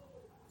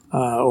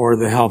 or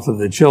the health of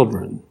the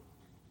children.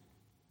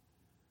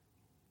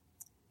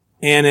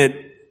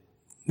 And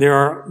there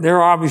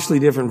are obviously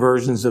different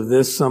versions of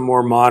this, some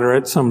more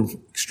moderate, some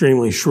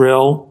extremely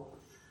shrill.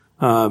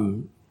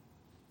 Some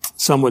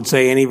would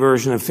say any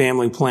version of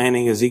family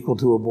planning is equal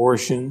to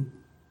abortion.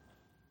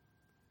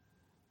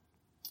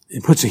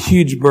 It puts a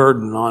huge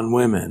burden on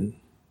women.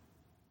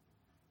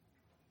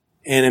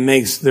 And it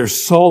makes their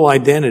sole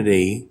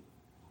identity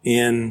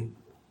in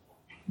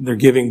their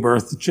giving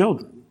birth to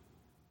children.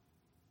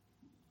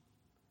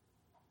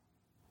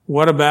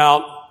 What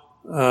about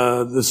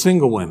the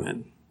single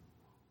women?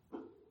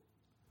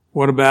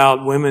 What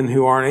about women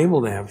who aren't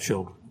able to have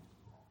children?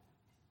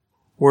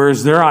 Where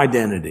is their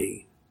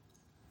identity?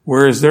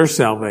 Where is their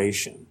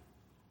salvation?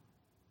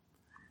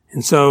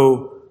 And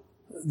so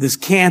this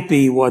can't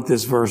be what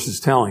this verse is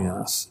telling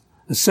us.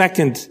 The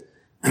second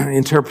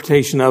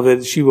interpretation of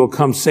it, she will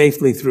come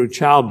safely through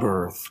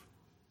childbirth.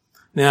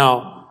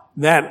 Now,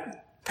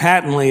 that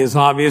patently is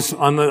obvious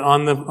on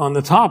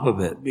the top of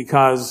it,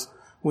 because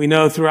we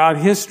know throughout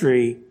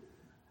history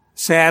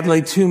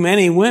Sadly, too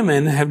many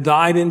women have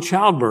died in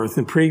childbirth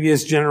in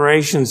previous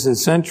generations and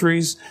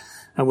centuries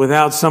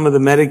without some of the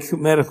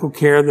medical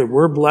care that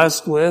we're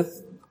blessed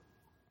with.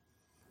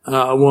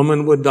 A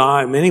woman would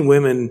die, many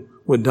women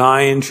would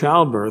die in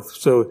childbirth.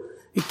 So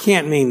it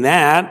can't mean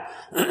that.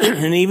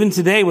 And even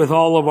today with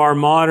all of our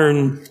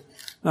modern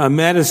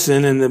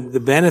medicine and the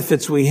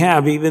benefits we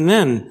have, even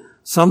then,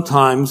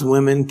 sometimes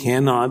women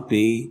cannot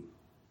be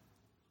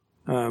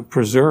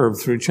preserved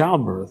through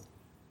childbirth.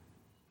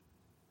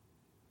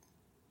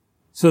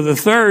 So the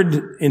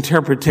third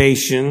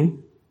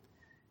interpretation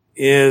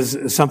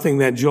is something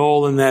that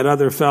Joel and that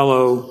other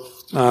fellow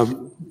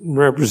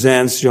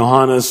represents,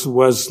 Johannes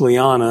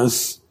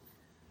Wesleyanus,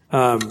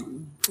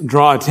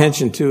 draw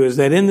attention to, is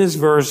that in this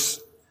verse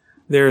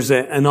there's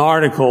an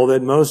article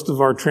that most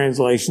of our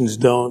translations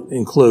don't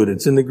include.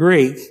 It's in the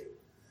Greek,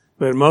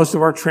 but most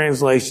of our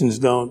translations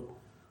don't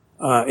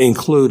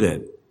include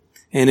it.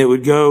 And it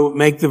would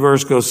make the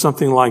verse go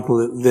something like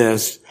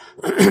this: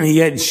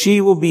 yet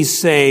she will be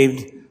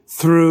saved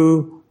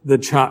through the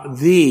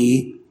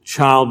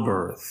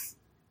childbirth.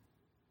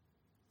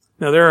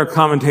 Now, there are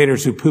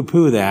commentators who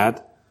poo-poo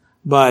that,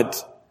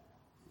 but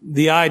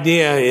the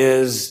idea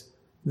is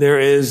there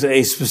is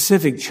a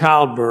specific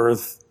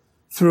childbirth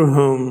through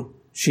whom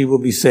she will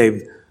be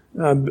saved.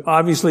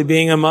 Obviously,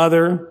 being a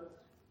mother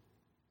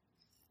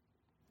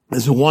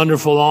is a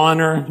wonderful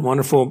honor,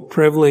 wonderful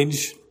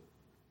privilege,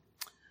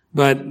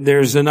 but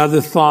there's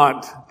another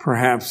thought,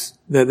 perhaps,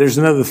 that there's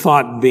another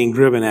thought being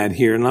driven at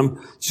here. And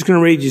I'm just going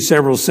to read you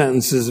several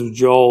sentences of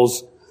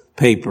Joel's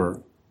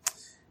paper.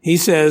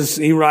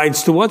 He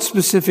writes, to what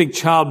specific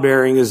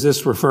childbearing is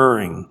this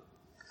referring?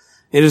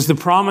 It is the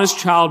promised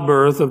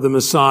childbirth of the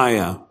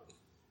Messiah.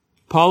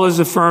 Paul is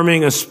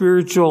affirming a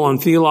spiritual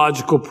and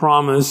theological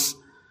promise,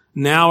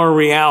 now a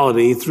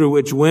reality, through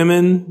which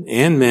women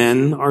and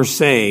men are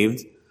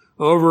saved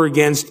over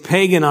against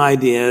pagan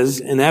ideas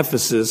in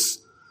Ephesus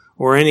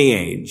or any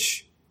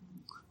age.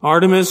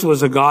 Artemis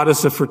was a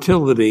goddess of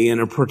fertility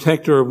and a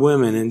protector of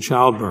women in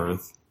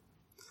childbirth.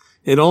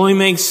 It only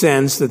makes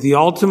sense that the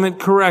ultimate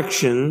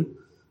correction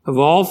of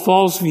all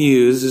false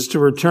views is to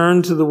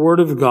return to the Word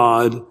of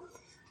God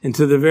and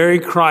to the very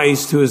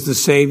Christ who is the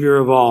Savior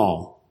of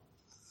all.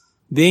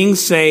 Being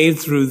saved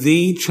through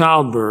the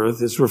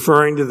childbirth is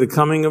referring to the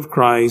coming of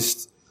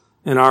Christ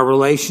and our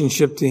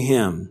relationship to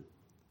Him.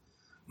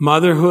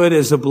 Motherhood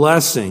is a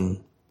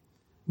blessing,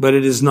 but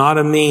it is not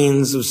a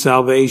means of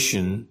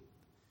salvation,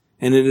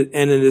 and it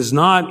is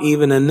not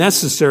even a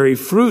necessary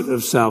fruit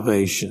of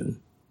salvation.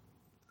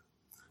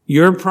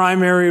 Your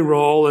primary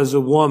role as a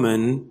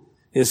woman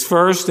is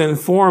first and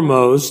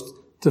foremost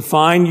to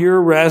find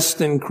your rest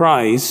in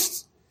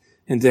Christ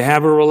and to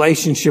have a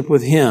relationship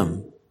with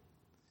Him.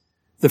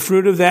 The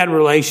fruit of that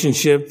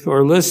relationship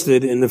are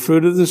listed in the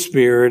fruit of the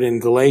Spirit in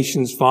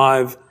Galatians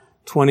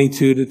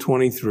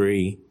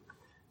 5:22-23.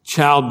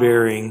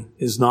 Childbearing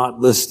is not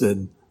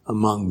listed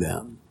among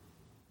them.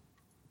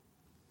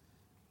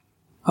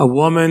 A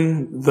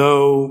woman,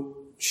 though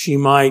she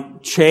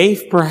might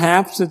chafe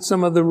perhaps at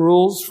some of the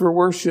rules for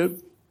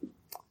worship,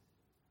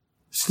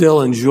 still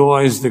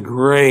enjoys the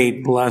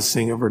great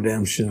blessing of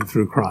redemption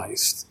through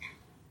Christ.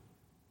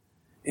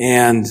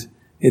 And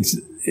it's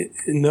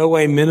in no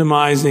way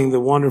minimizing the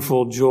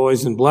wonderful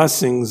joys and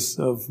blessings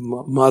of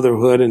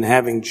motherhood and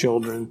having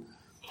children.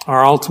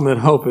 Our ultimate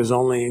hope is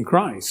only in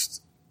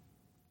Christ.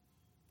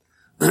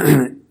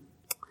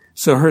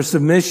 So her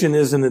submission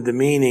isn't a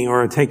demeaning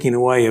or a taking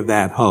away of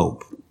that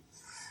hope.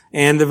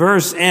 And the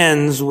verse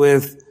ends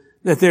with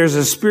that there's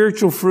a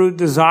spiritual fruit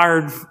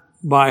desired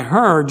by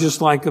her,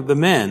 just like of the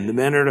men. The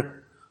men are to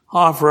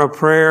offer a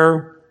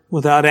prayer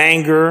without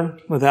anger,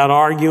 without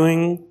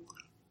arguing.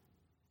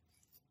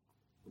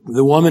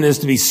 The woman is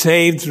to be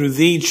saved through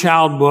the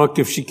child book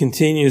if she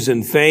continues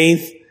in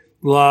faith,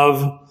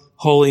 love,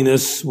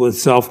 holiness with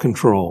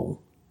self-control.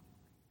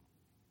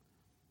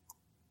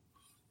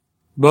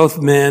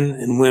 Both men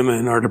and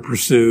women are to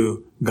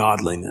pursue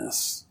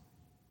godliness.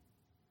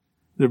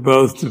 They're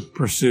both to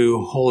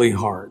pursue holy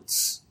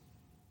hearts.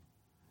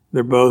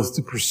 They're both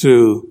to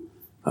pursue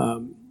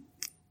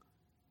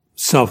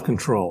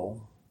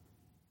self-control.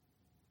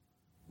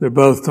 They're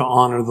both to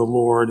honor the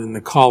Lord in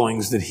the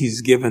callings that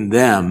He's given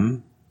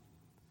them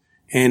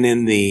and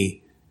in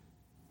the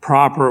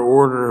proper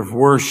order of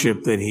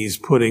worship that He's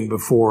putting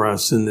before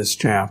us in this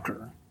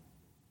chapter.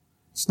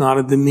 It's not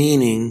a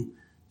demeaning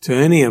to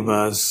any of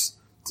us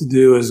to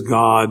do as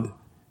God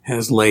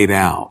has laid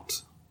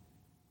out.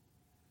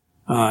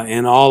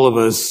 And all of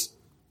us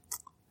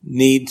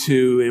need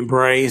to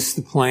embrace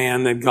the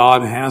plan that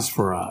God has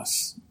for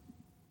us.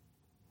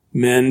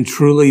 Men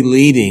truly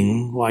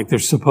leading like they're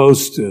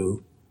supposed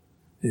to,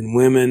 and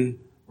women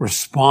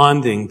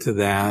responding to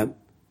that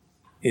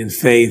in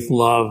faith,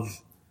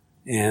 love,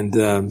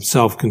 and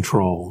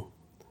self-control.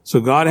 So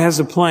God has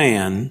a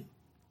plan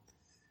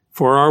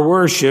for our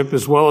worship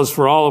as well as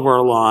for all of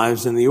our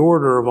lives and the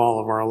order of all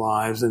of our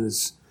lives. And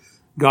it's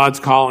God's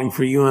calling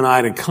for you and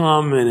I to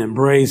come and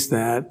embrace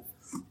that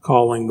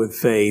calling with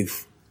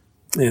faith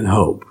and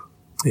hope.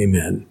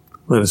 Amen.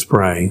 Let us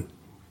pray.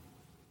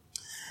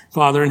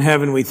 Father in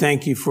heaven, we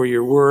thank you for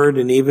your word,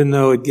 and even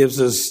though it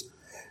gives us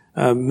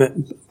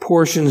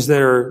portions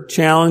that are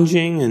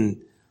challenging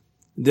and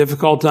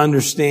difficult to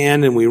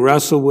understand and we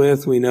wrestle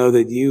with, we know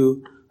that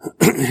you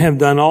have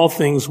done all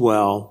things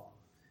well,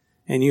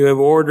 and you have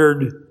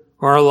ordered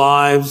our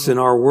lives and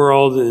our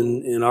world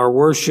and our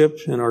worship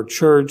and our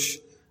church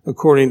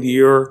according to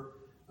your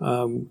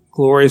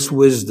glorious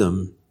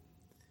wisdom.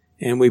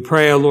 And we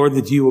pray, O Lord,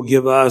 that you will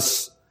give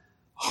us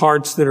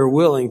hearts that are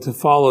willing to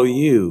follow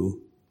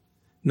you,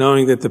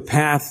 knowing that the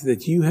path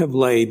that you have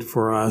laid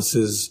for us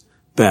is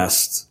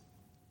best.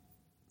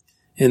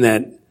 And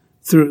that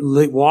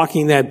through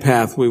walking that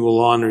path, we will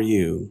honor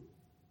you.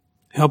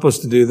 Help us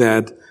to do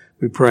that,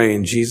 we pray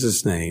in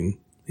Jesus' name.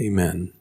 Amen.